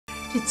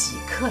这几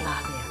克拉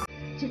的呀？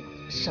这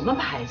什么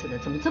牌子的？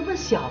怎么这么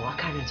小啊？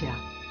看上去啊？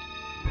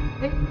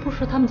哎，不是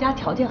说他们家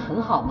条件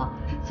很好吗？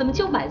怎么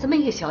就买这么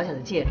一个小小的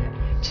戒指？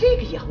这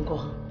个阳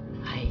光，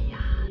哎呀！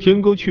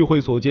天哥去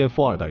会所见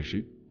富二代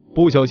时，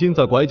不小心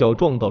在拐角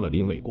撞到了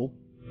林伟国，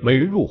美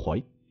人入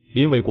怀，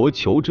林伟国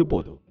求之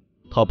不得。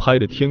他拍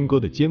着天哥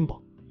的肩膀，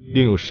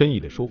另有深意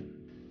地说：“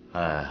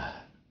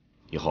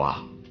以后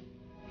啊，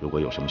如果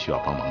有什么需要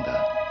帮忙的，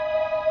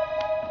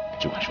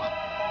只管说，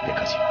别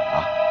客气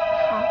啊。”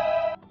好。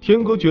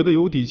天哥觉得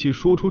有底气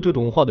说出这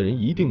种话的人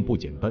一定不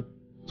简单。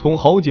从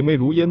好姐妹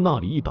如烟那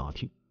里一打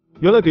听，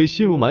原来给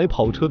信入买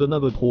跑车的那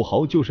个土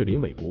豪就是林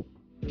伟国。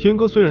天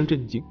哥虽然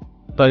震惊，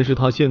但是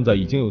他现在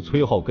已经有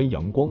崔浩跟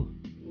阳光了，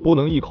不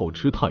能一口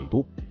吃太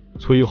多。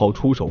崔浩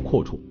出手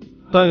阔绰，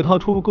带他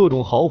出入各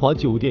种豪华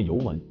酒店游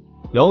玩，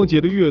了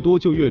解的越多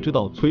就越知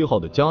道崔浩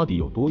的家底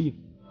有多硬。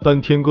但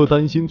天哥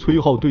担心崔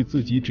浩对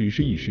自己只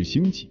是一时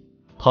兴起，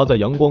他在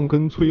阳光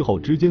跟崔浩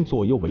之间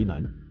左右为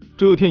难。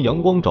这天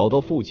阳光找到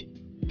父亲，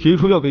提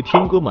出要给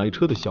天哥买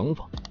车的想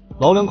法。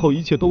老两口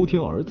一切都听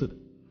儿子的，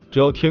只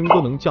要天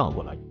哥能嫁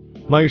过来，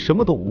买什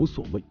么都无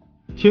所谓。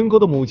天哥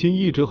的母亲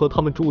一直和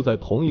他们住在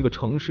同一个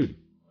城市里，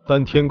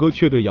但天哥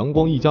却对阳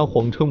光一家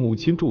谎称母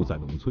亲住在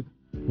农村。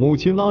母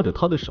亲拉着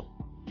他的手，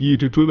一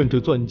直追问这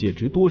钻戒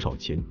值多少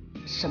钱。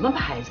什么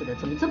牌子的？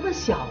怎么这么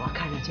小啊？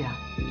看上去啊？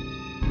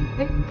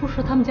哎，不是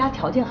说他们家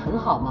条件很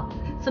好吗？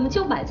怎么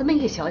就买这么一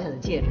个小小的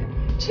戒指？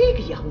这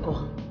个阳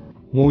光。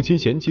母亲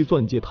嫌弃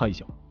钻戒太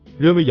小，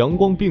认为阳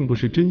光并不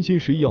是真心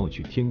实意要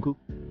娶天哥。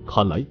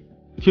看来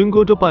天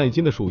哥这拜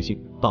金的属性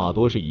大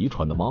多是遗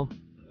传的妈妈。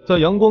在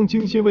阳光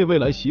精心为未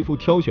来媳妇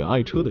挑选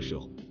爱车的时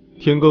候，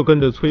天哥跟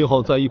着崔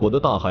浩在异国的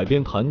大海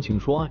边谈情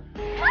说爱。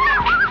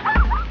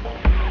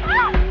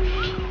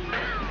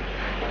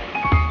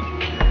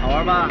好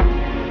玩吧？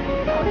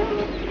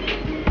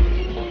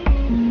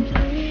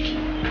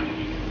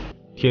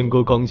天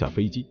哥刚下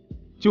飞机，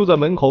就在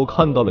门口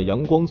看到了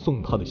阳光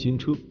送他的新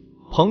车，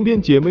旁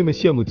边姐妹们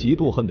羡慕嫉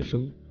妒恨的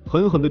声音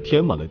狠狠地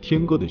填满了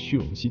天哥的虚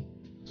荣心。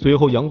随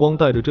后阳光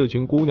带着这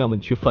群姑娘们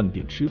去饭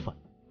店吃饭，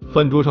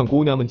饭桌上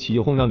姑娘们起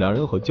哄让俩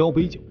人喝交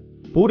杯酒，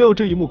不料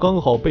这一幕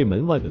刚好被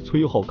门外的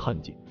崔浩看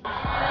见。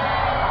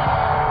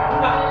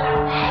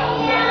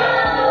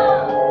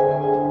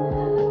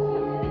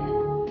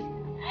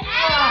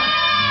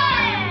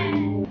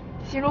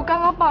心如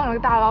刚刚傍上个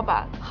大老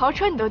板，豪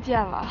车你都见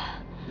了，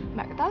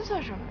买个单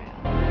算什么呀？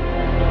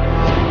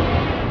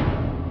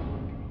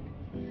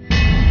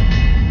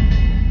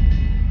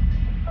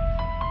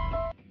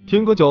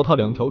天哥脚踏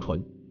两条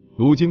船，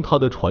如今他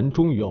的船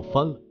终于要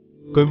翻了。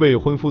跟未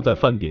婚夫在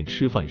饭店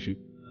吃饭时，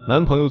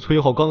男朋友崔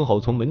浩刚好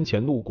从门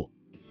前路过。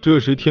这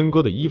时天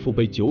哥的衣服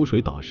被酒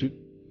水打湿，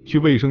去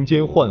卫生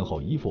间换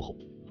好衣服后，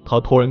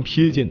他突然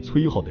瞥见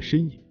崔浩的身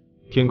影。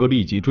天哥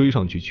立即追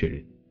上去确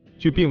认，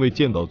却并未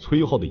见到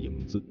崔浩的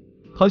影子。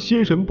他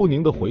心神不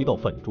宁地回到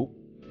饭桌，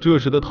这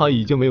时的他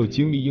已经没有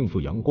精力应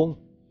付阳光了。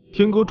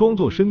天哥装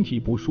作身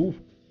体不舒服，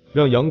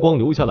让阳光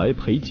留下来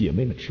陪姐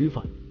妹们吃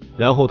饭，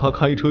然后他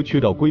开车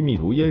去找闺蜜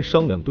如烟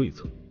商量对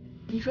策。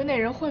你说那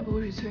人会不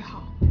会是崔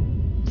浩？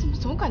怎么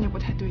总感觉不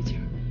太对劲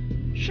儿？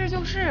是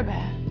就是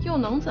呗，又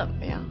能怎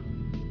么样？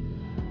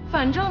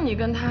反正你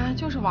跟他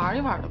就是玩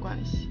一玩的关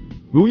系。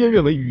如烟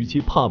认为，与其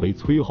怕被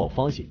崔浩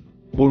发现，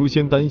不如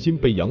先担心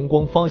被阳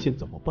光发现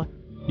怎么办。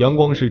阳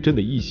光是真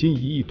的一心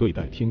一意对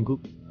待天哥，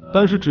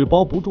但是纸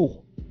包不住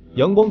火。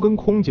阳光跟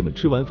空姐们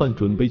吃完饭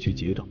准备去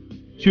结账，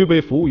却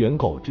被服务员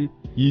告知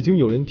已经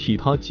有人替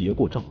他结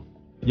过账。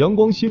阳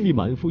光心里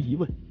满腹疑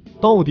问，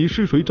到底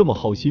是谁这么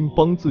好心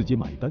帮自己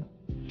买单？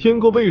天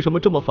哥为什么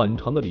这么反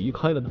常的离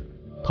开了呢？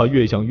他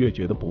越想越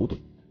觉得不对，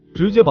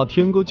直接把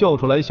天哥叫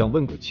出来想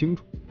问个清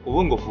楚。我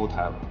问过服务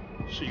台了，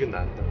是一个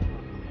男的。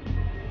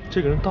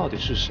这个人到底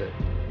是谁？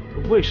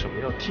为什么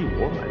要替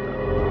我买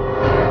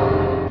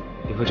单？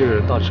你和这个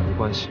人到底什么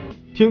关系？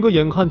天哥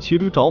眼看骑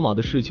驴找马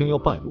的事情要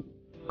败露，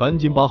赶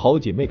紧把好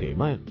姐妹给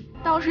卖了。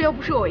当时又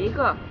不是我一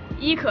个，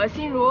伊可、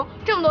心如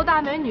这么多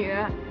大美女，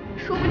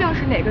说不定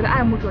是哪个的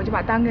爱慕者就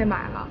把单给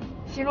买了。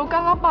心如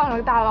刚刚傍上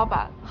个大老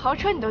板，豪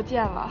车你都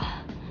见了，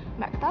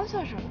买个单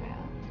算什么呀？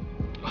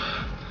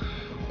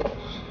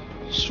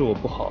是我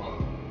不好，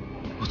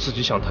我自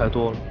己想太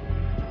多了，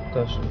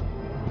但是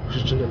我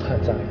是真的太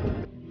在乎。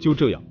就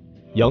这样，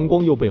阳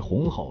光又被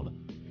哄好了，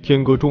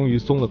天哥终于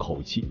松了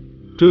口气。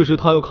这时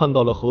他又看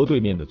到了河对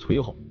面的崔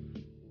浩。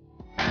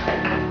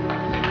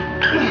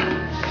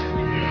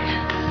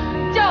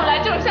叫我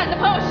来就是向你的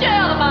朋友炫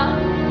耀的吗？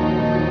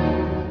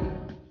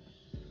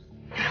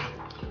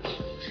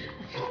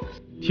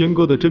天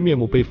哥的真面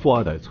目被富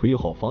二代崔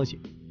浩发现，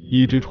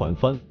一只船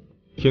翻了，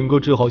天哥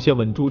只好先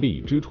稳住另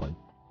一只船。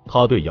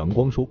他对阳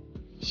光说，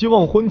希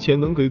望婚前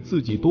能给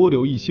自己多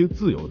留一些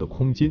自由的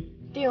空间。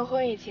订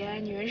婚以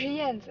前，女人是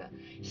燕子，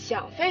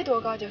想飞多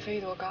高就飞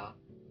多高；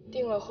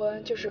订了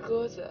婚就是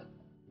鸽子，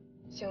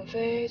想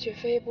飞却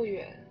飞不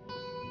远；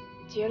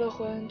结了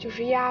婚就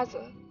是鸭子，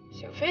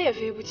想飞也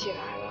飞不起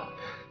来了。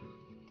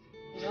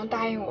你能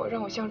答应我，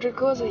让我像只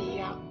鸽子一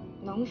样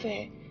能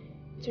飞，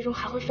最终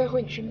还会飞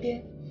回你身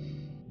边？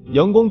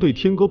阳光对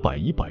天哥百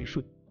依百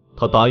顺，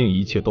他答应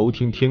一切都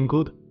听天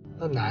哥的。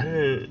那男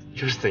人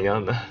又是怎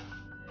样的？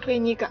亏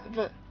你敢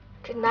问，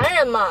这男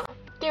人嘛，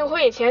订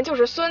婚以前就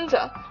是孙子，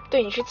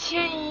对你是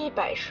千依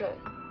百顺；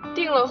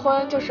订了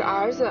婚就是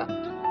儿子，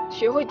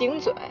学会顶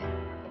嘴；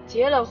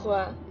结了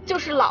婚就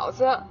是老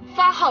子，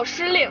发号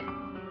施令。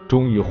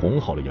终于哄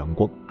好了阳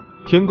光，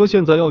天哥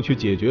现在要去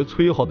解决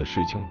崔浩的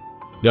事情了。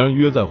两人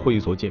约在会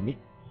所见面，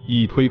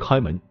一推开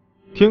门，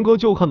天哥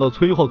就看到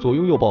崔浩左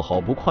拥右抱，好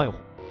不快活。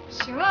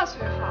行了，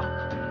崔浩，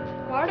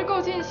玩得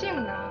够尽兴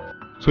的。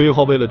崔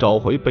浩为了找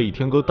回被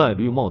天哥戴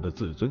绿帽的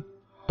自尊，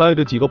带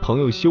着几个朋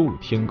友羞辱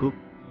天哥，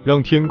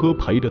让天哥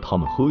陪着他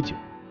们喝酒。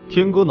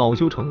天哥恼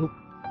羞成怒，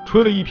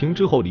吹了一瓶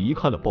之后离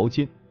开了包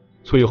间。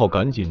崔浩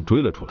赶紧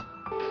追了出来。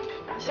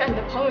你向你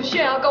的朋友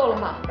炫耀够了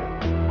吗？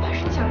还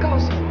是你想告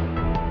诉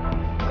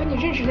我，跟你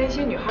认识的那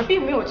些女孩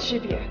并没有区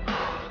别，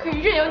可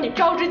以任由你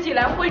招之即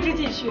来挥之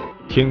即去？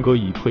天哥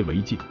以退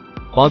为进，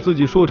把自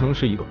己说成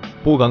是一个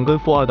不敢跟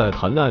富二代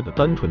谈恋爱的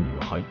单纯女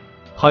孩，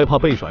害怕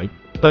被甩，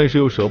但是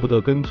又舍不得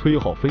跟崔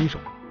浩分手，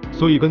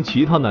所以跟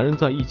其他男人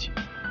在一起。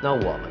那我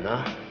们呢？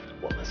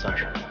我们算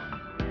什么？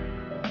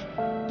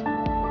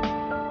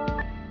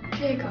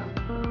这个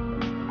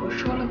我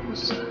说了不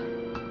算，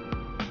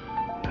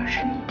而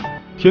是你。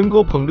天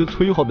哥捧着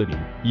崔浩的脸，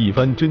一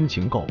番真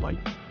情告白，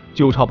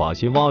就差把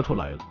心挖出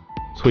来了。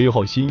崔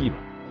浩心一软，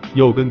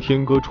又跟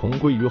天哥重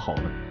归于好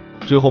了。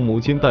之后母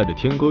亲带着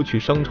天哥去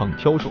商场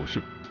挑首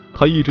饰，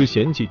他一直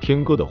嫌弃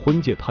天哥的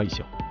婚戒太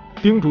小，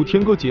叮嘱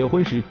天哥结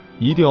婚时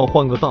一定要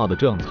换个大的，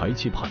这样才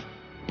气派。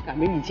赶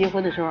明你结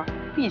婚的时候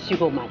必须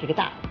给我买这个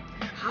大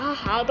的。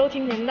好，都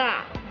听您的，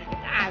买个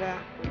大的。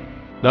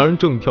两人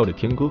正跳着，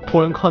天哥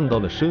突然看到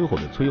了身后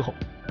的崔浩，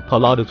他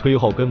拉着崔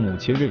浩跟母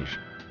亲认识。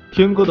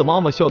天哥的妈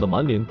妈笑得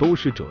满脸都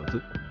是褶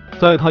子，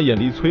在他眼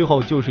里崔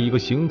浩就是一个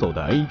行走的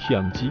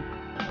ATM 机。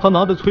他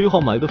拿着崔浩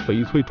买的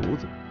翡翠镯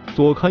子，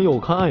左看右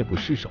看，爱不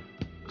释手，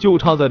就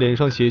差在脸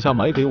上写下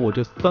买给我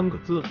这3个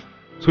字了。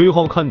崔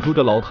浩看出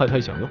这老太太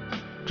想要，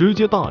直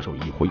接大手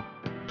一挥，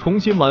重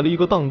新买了一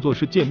个当作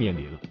是见面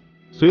礼了。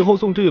随后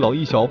送这老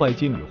一小拜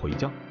金女回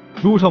家，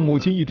路上母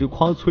亲一直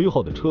夸崔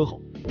浩的车好。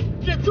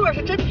这座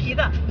是真皮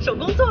的，手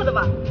工做的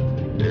吧？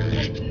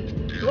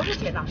多少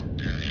钱呢？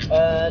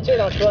这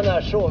辆车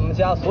呢是我们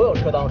家所有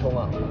车当中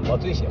我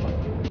最喜欢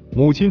的。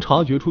母亲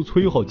察觉出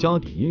崔浩家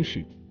底殷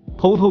实，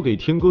偷偷给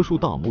天哥竖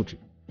大拇指。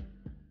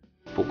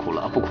不哭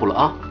了，不哭了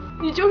啊！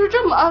你就是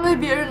这么安慰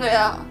别人的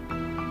呀？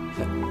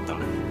等着。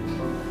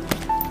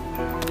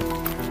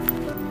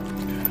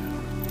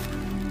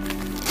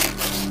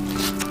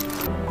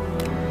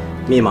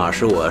密码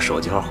是我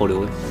手机号后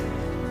留的。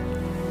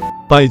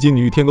拜金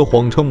女天哥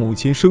谎称母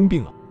亲生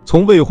病了，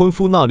从未婚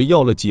夫那里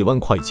要了几万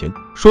块钱，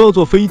说要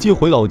坐飞机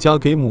回老家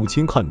给母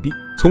亲看病。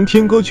从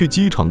天哥去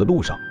机场的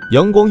路上，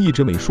阳光一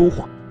直没说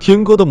话。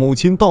天哥的母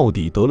亲到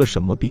底得了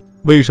什么病？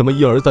为什么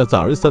一而再再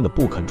而三的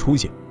不肯出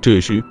现？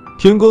这时，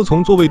天哥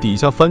从座位底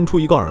下翻出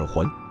一个耳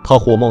环，他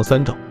火冒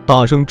三丈，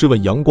大声质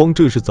问阳光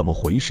这是怎么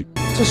回事？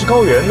这是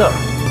高原的。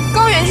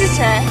高原是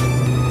谁？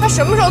他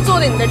什么时候坐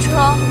的你的车？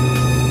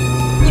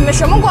你们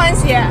什么关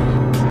系？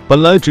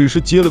本来只是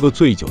接了个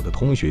醉酒的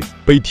同学，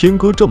被天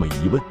哥这么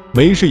一问，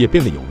没事也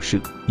变得有事。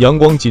阳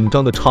光紧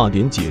张的差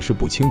点解释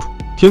不清楚。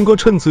天哥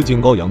趁此警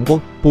告阳光，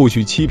不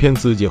许欺骗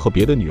自己和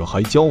别的女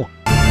孩交往。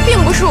并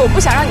不是我不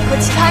想让你和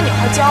其他女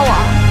孩交往，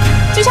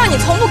就像你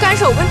从不干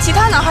涉我跟其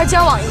他男孩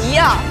交往一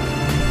样。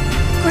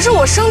可是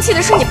我生气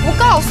的是你不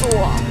告诉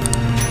我，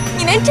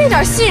你连这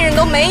点信任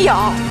都没有。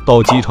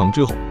到机场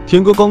之后，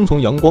天哥刚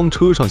从阳光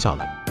车上下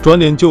来，转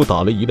脸就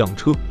打了一辆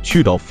车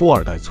去找富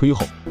二代崔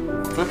浩。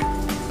崔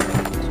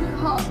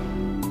浩，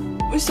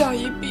我小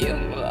姨病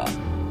了，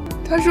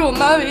她是我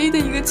妈唯一的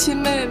一个亲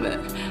妹妹，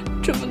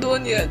这么多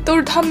年都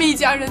是他们一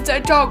家人在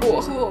照顾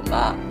我和我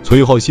妈。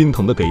崔浩心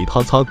疼的给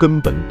他擦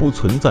根本不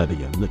存在的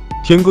眼泪，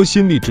天哥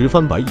心里直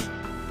翻白眼。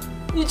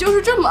你就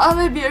是这么安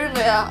慰别人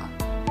的呀？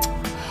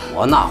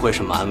我哪会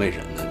什么安慰人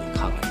呢？你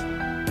看看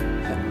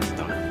你，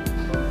等着。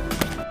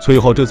崔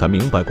浩这才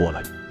明白过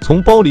来，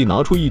从包里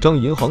拿出一张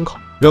银行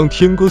卡，让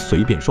天哥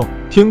随便刷。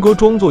天哥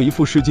装作一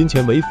副视金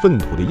钱为粪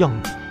土的样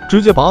子，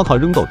直接把卡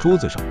扔到桌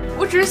子上。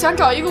我只是想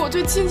找一个我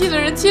最亲近的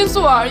人倾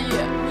诉而已，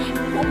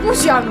我不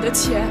需要你的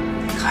钱。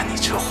看你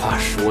这话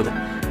说的，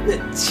那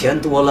钱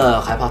多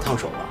了还怕烫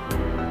手啊？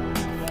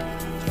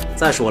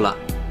再说了，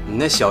你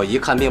那小姨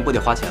看病不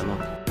得花钱吗？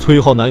崔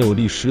浩男友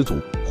力十足，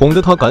哄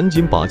着他赶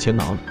紧把钱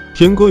拿了。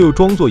天哥又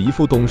装作一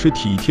副懂事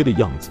体贴的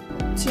样子。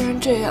既然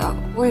这样，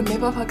我也没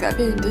办法改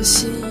变你的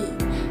心意。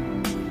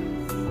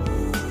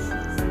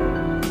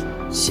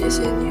谢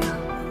谢你啊。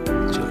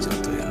这就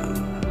对了。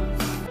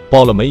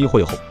报了媒一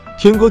会后，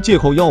天哥借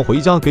口要回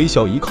家给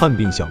小姨看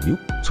病想溜，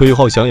崔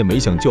浩想也没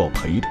想就要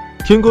陪着。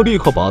天哥立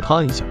刻把他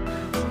按下。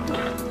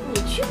你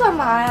去干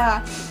嘛呀？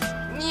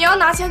你要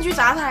拿钱去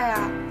砸他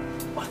呀？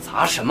我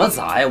砸什么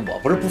砸呀？我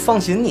不是不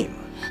放心你吗？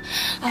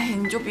哎呀，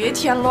你就别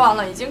添乱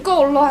了，已经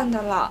够乱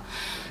的了。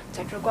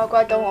在这乖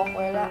乖等我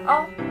回来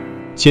啊！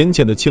浅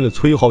浅的亲了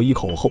崔浩一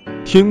口后，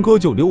天哥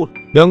就溜了。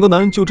两个男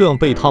人就这样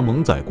被他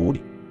蒙在鼓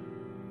里。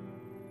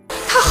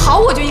他好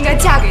我就应该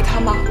嫁给他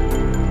吗？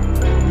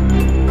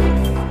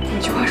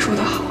有句话说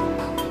得好，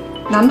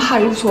男怕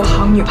入错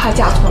行，女怕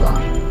嫁错郎。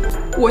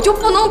我就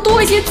不能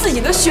多一些自己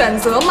的选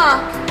择吗？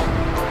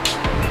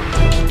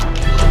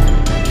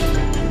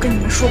我跟你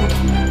们说不通。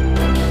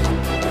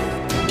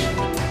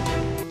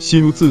心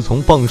如自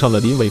从傍上了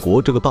林伟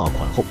国这个大款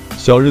后，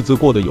小日子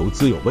过得有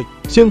滋有味，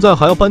现在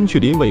还要搬去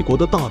林伟国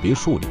的大别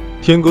墅里。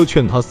天哥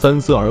劝他三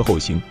思而后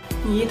行。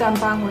你一旦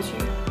搬过去，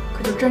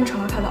可就真成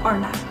了他的二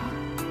奶了。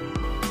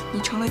你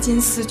成了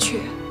金丝雀，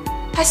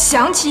他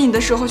想起你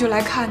的时候就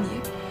来看你，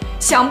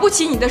想不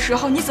起你的时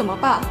候你怎么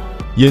办？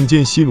眼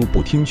见心如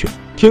不听劝，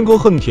天哥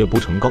恨铁不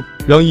成钢，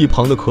让一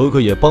旁的可可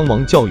也帮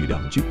忙教育两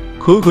句。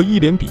可可一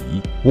脸鄙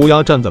夷，乌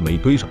鸦站在煤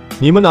堆上，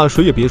你们俩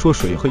谁也别说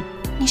谁黑。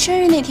你生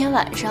日那天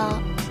晚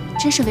上，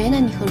真是为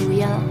难你和如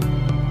烟了。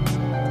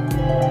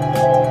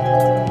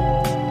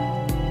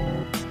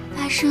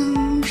发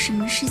生什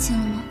么事情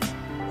了吗？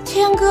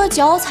天哥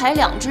脚踩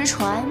两只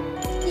船，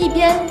一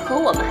边和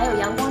我们还有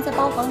阳光在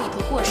包房里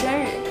头过生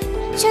日，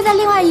却在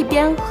另外一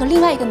边和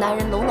另外一个男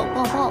人搂搂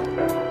抱抱的。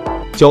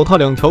脚踏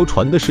两条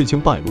船的事情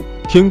败露，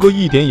天哥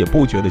一点也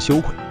不觉得羞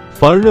愧，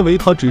反而认为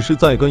他只是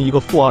在跟一个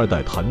富二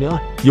代谈恋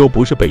爱，又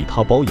不是被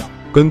他包养。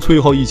跟崔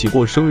浩一起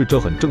过生日，这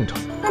很正常。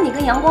那你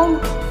跟阳光呢？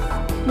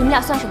你们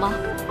俩算什么？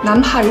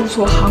男怕入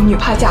错行，女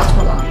怕嫁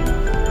错郎。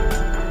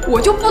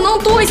我就不能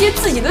多一些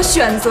自己的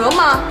选择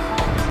吗？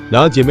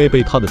俩姐妹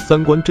被他的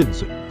三观震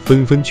碎，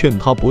纷纷劝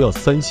他不要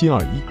三心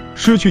二意，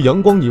失去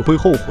阳光你会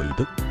后悔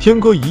的。天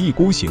哥一意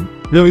孤行，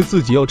认为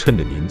自己要趁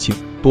着年轻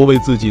多为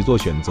自己做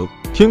选择。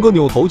天哥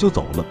扭头就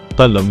走了，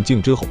但冷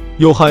静之后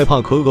又害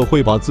怕可可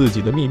会把自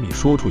己的秘密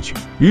说出去，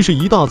于是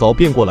一大早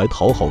便过来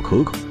讨好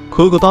可可。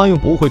可可答应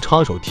不会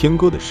插手天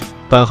哥的事，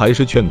但还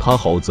是劝他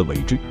好自为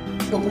之。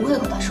我不会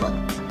和他说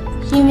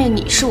的，因为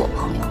你是我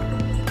朋友。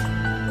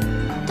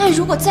但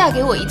如果再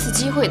给我一次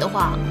机会的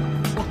话，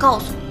我告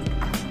诉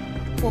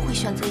你，我会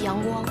选择阳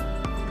光，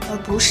而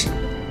不是你。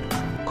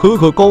可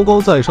可高高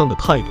在上的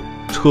态度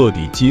彻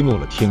底激怒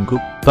了天哥，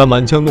但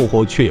满腔怒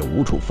火却也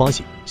无处发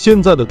泄。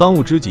现在的当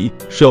务之急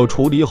是要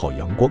处理好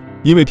阳光，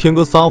因为天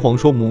哥撒谎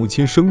说母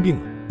亲生病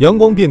了，阳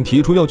光便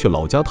提出要去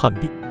老家探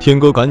病。天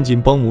哥赶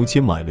紧帮母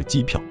亲买了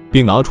机票，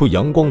并拿出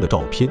阳光的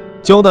照片，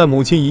交代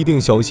母亲一定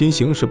小心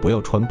行事，不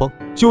要穿帮。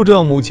就这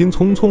样，母亲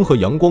匆匆和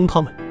阳光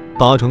他们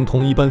搭乘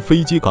同一班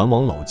飞机赶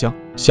往老家。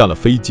下了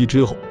飞机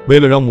之后，为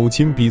了让母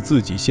亲比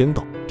自己先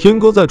到，天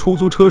哥在出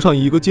租车上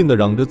一个劲的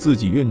嚷着自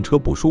己晕车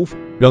不舒服，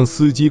让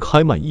司机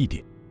开慢一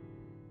点。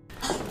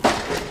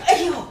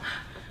哎呦，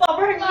宝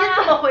贝儿，你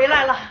怎么回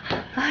来了？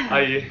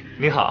阿姨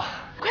你好，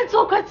快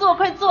坐，快坐，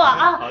快坐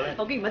啊！好嘞，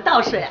我给你们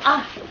倒水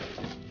啊。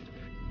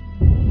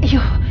哎呦，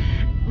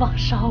忘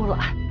烧了。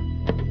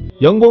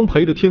阳光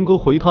陪着天哥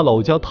回他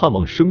老家探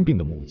望生病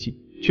的母亲，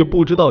却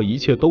不知道一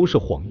切都是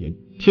谎言。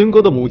天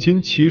哥的母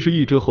亲其实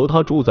一直和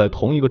他住在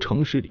同一个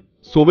城市里，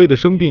所谓的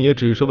生病也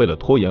只是为了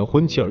拖延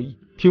婚期而已。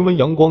听闻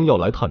阳光要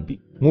来探病，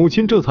母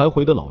亲这才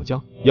回的老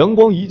家。阳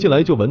光一进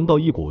来就闻到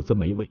一股子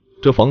霉味，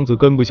这房子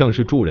根不像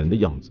是住人的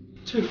样子。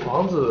这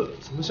房子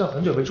怎么像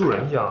很久没住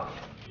人一样？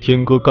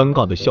天哥尴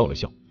尬的笑了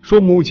笑，说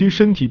母亲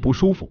身体不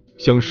舒服，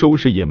想收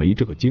拾也没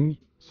这个精力。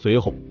随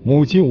后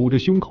母亲捂着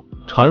胸口，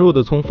孱弱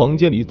的从房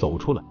间里走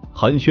出来，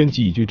寒暄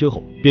几句之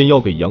后便要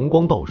给阳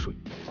光倒水。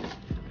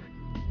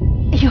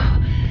哎呦，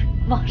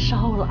忘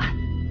烧了。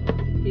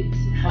对不起，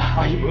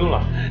阿姨不用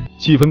了。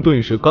气氛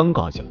顿时尴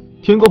尬下来。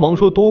天哥忙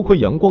说多亏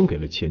阳光给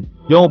了钱，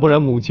要不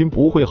然母亲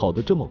不会好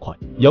得这么快。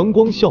阳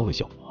光笑了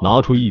笑，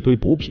拿出一堆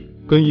补品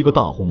跟一个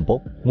大红包，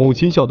母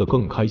亲笑得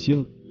更开心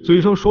了，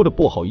嘴上说着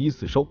不好意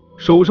思收，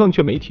手上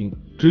却没停，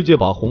直接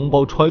把红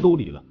包揣兜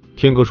里了。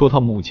天哥说他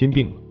母亲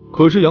病了，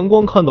可是阳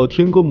光看到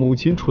天哥母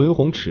亲唇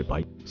红齿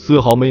白，丝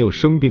毫没有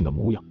生病的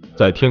模样。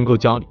在天哥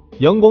家里，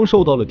阳光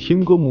受到了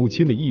天哥母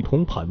亲的一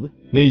通盘问，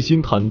内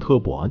心忐忑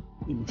不安。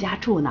你们家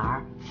住哪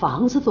儿？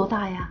房子多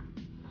大呀？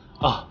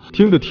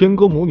听着天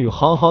哥母女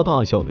哈哈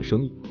大笑的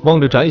声音，望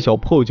着窄小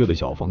破旧的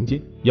小房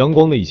间，阳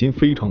光内心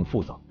非常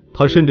复杂，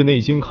他甚至内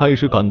心开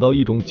始感到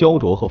一种焦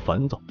灼和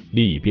烦躁。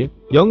另一边，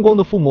阳光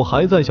的父母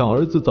还在想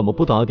儿子怎么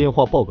不打电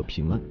话报个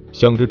平安，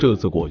想着这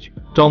次过去，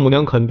丈母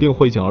娘肯定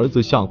会请儿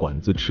子下馆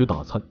子吃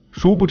大餐。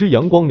殊不知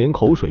阳光连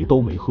口水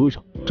都没喝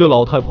上，这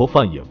老太婆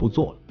饭也不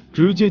做了，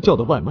直接叫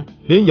的外卖，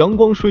连阳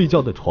光睡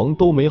觉的床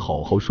都没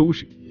好好收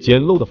拾。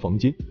简陋的房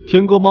间，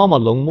天哥妈妈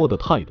冷漠的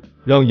态度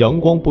让阳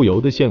光不由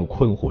得陷入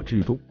困惑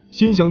之中，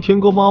心想天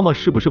哥妈妈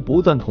是不是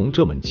不赞同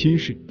这门亲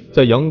事。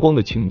在阳光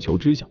的请求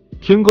之下，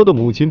天哥的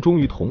母亲终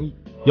于同意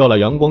要来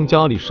阳光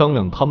家里商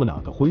量他们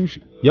俩的婚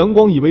事。阳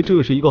光以为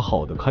这是一个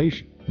好的开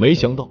始，没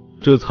想到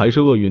这才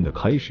是厄运的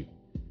开始。